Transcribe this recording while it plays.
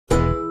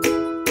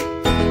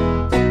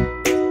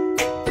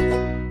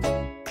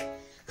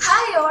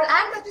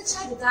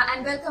Charita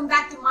and welcome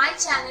back to my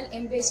channel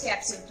MBH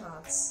Capsule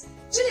Talks.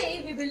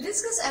 Today we will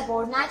discuss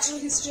about natural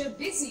history of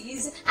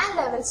disease and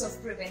levels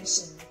of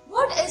prevention.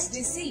 What is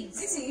disease?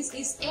 Disease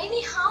is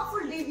any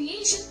harmful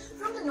deviation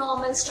from the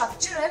normal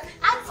structural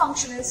and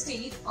functional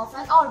state of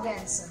an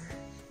organism.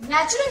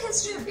 Natural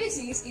history of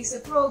disease is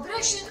the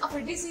progression of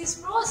a disease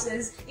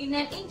process in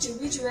an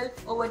individual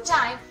over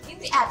time in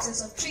the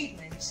absence of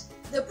treatment.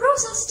 The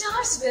process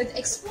starts with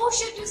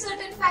exposure to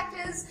certain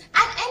factors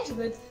and ends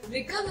with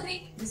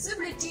recovery,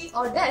 disability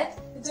or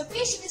death if the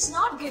patient is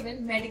not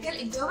given medical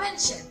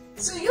intervention.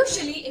 So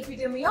usually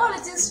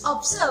epidemiologists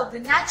observe the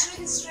natural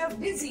history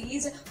of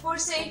disease for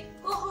say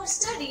cohort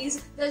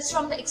studies that's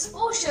from the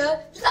exposure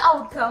to the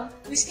outcome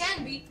which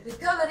can be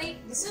recovery,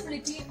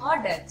 disability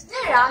or death.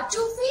 There are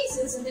two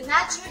phases in the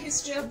natural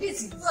history of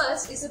disease.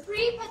 First is a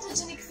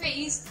pre-pathogenic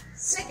phase.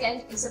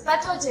 Second is a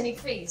pathogenic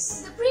phase.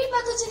 In the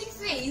pre-pathogenic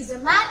phase, the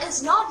man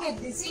is not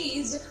yet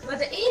diseased, but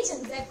the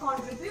agent that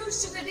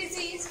contributes to the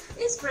disease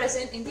is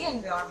present in the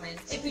environment.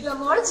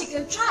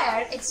 Epidemiological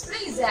triad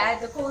explains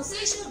that the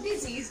causation of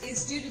disease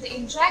is due to the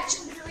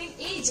interaction between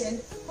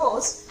agent,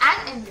 host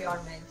and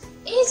environment.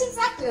 Agent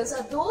factors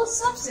are those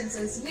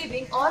substances,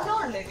 living or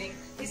non-living,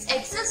 its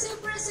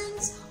excessive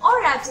presence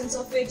or absence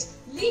of it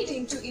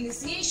leading to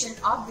initiation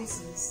of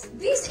disease.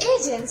 These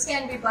agents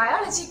can be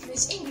biologic,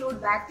 which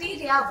include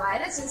bacteria,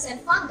 viruses and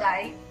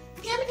fungi,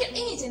 chemical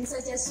agents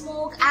such as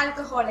smoke,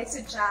 alcohol,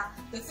 etc.,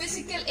 the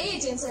physical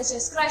agents such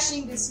as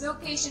crushing,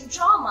 dislocation,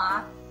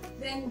 trauma,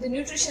 then the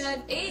nutritional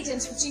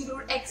agents which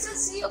include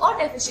excessive or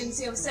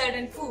deficiency of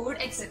certain food,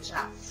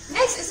 etc.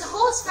 Next is the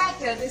host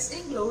factor. This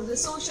includes the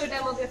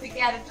socio-demographic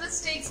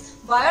characteristics,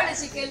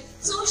 biological,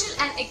 social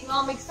and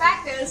economic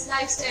factors,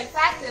 lifestyle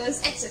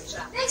factors,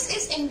 etc. Next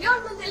is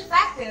environmental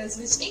factors,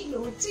 which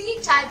include three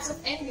types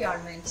of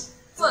environment.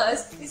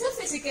 First is a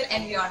physical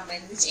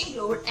environment, which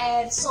include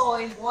air,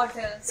 soil,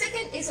 water.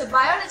 Second is a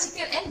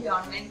biological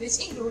environment, which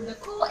include the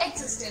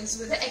coexistence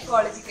with the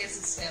ecological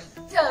system.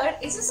 Third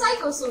is a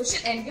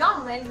psychosocial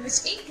environment,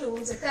 which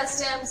includes the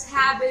customs,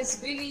 habits,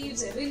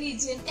 beliefs,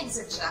 religion,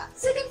 etc.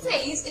 Second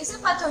phase is a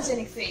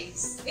pathogenic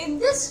phase. In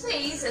this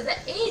phase, the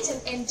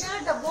agent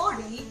enters the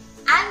body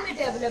and may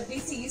develop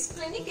disease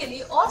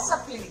clinically or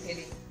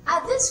subclinically.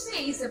 At this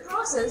phase, the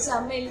process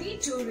may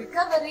lead to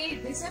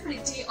recovery,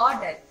 disability or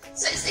death.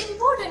 So it's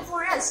important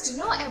for us to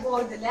know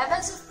about the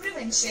levels of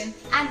prevention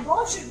and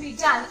what should be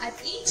done at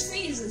each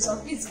phases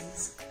of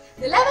disease.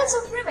 The levels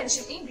of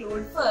prevention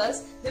include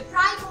first, the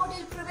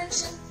primordial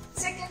prevention,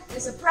 second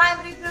is a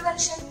primary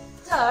prevention,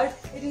 third,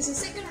 it is a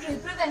secondary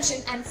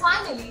prevention and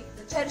finally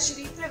the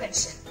tertiary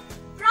prevention.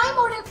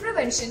 Primordial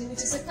prevention,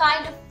 which is a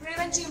kind of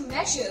preventive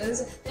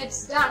measures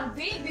that's done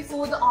way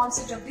before the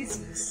onset of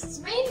disease. It's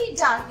mainly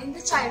done in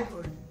the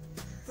childhood.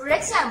 For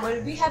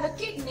example, we have a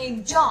kid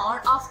named John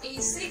of age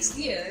 6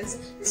 years.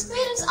 His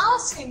parents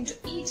asked him to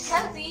eat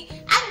healthy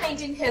and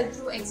maintain health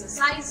through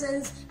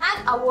exercises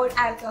and avoid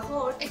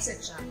alcohol,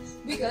 etc.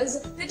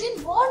 because they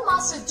didn't want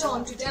Master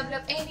John to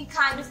develop any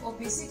kind of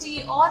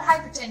obesity or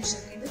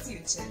hypertension in the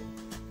future.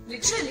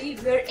 Literally,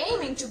 we are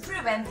aiming to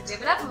prevent the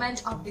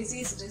development of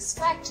disease risk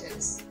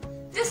factors.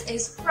 This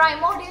is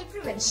primordial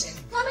prevention.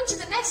 Coming to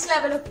the next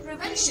level of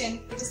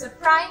prevention, it is a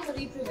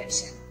primary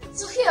prevention.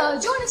 So here,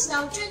 John is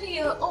now 20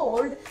 years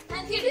old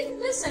and he didn't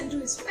listen to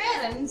his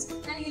parents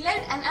and he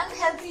led an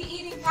unhealthy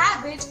eating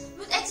habit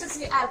with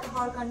excessive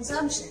alcohol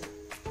consumption.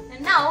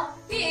 And now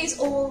he is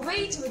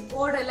overweight with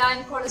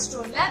borderline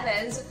cholesterol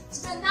levels,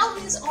 so that now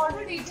he has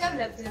already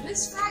developed the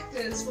risk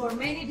factors for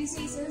many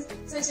diseases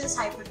such as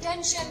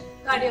hypertension,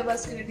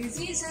 cardiovascular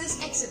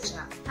diseases,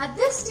 etc. At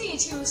this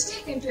stage, he was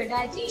taken to a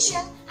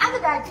dietitian and the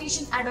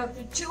dietitian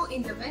adopted two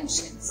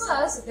interventions.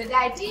 First, the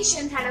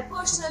dietitian had a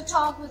personal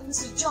talk with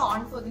Mr.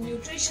 John for the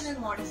nutritional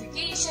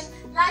modification,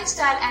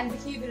 lifestyle and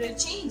behavioral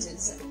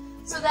changes.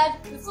 So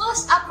that the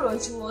first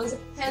approach was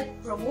health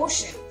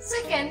promotion.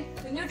 Second,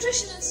 the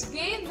nutritionist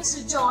gave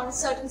Mr. John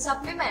certain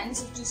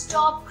supplements to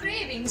stop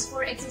cravings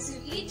for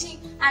excessive eating,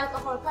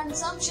 alcohol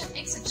consumption,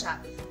 etc.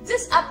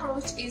 This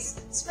approach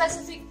is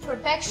specific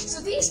protection.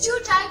 So these two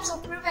types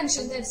of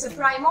prevention, that's the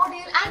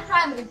primordial and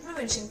primary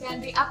prevention, can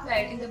be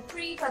applied in the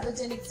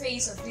pre-pathogenic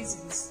phase of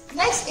disease.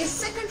 Next is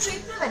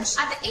secondary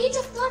prevention. At the age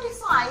of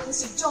 35,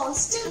 Mr. John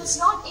still was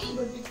not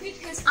able to quit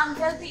his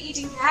unhealthy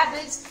eating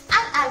habits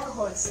and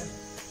alcoholism.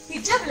 He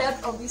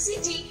developed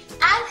obesity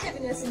and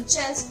heaviness in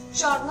chest,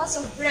 shortness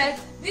of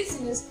breath,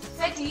 dizziness,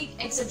 fatigue,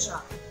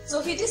 etc. So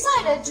he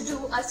decided to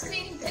do a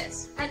screening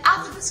test. And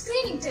after the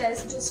screening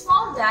test, it was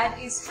found that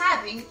he is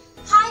having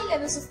high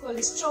levels of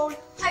cholesterol,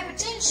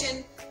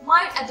 hypertension,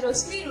 mild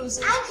atherosclerosis,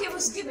 and he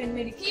was given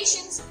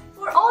medications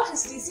for all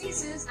his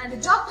diseases, and the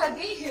doctor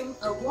gave him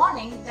a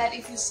warning that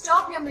if you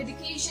stop your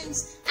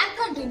medications and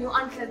continue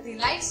unhealthy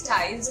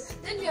lifestyles,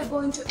 then you're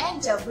going to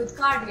end up with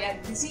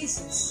cardiac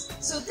diseases.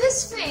 So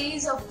this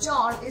phase of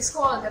John is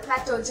called the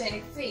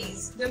pathogenic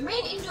phase. The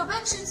main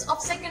interventions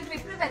of secondary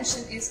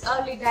prevention is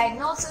early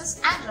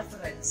diagnosis and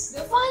reference.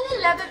 The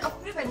final level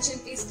of prevention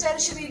is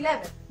tertiary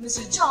level.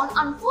 Mr. John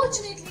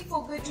unfortunately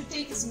forgot to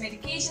take his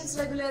medications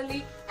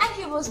regularly, and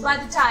he was by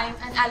the time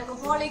an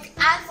alcoholic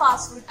and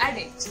fast food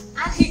addict,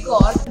 and he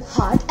got a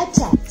heart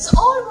attack. So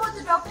all what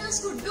the doctors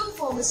could do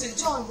for Mr.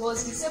 John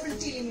was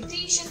disability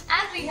limitation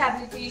and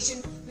rehabilitation,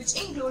 which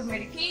include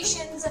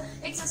medications,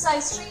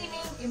 exercise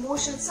training,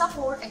 emotional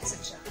support,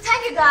 etc.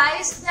 Thank you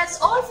guys,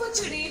 that's all for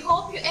today.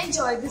 Hope you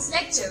enjoyed this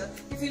lecture.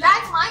 If you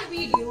like my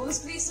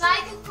videos, please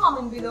like and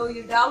comment below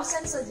your doubts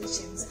and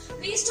suggestions.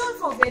 Please don't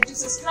forget to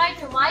subscribe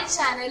to my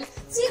channel.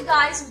 See you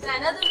guys with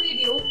another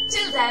video.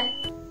 Till then,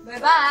 bye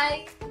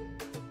bye.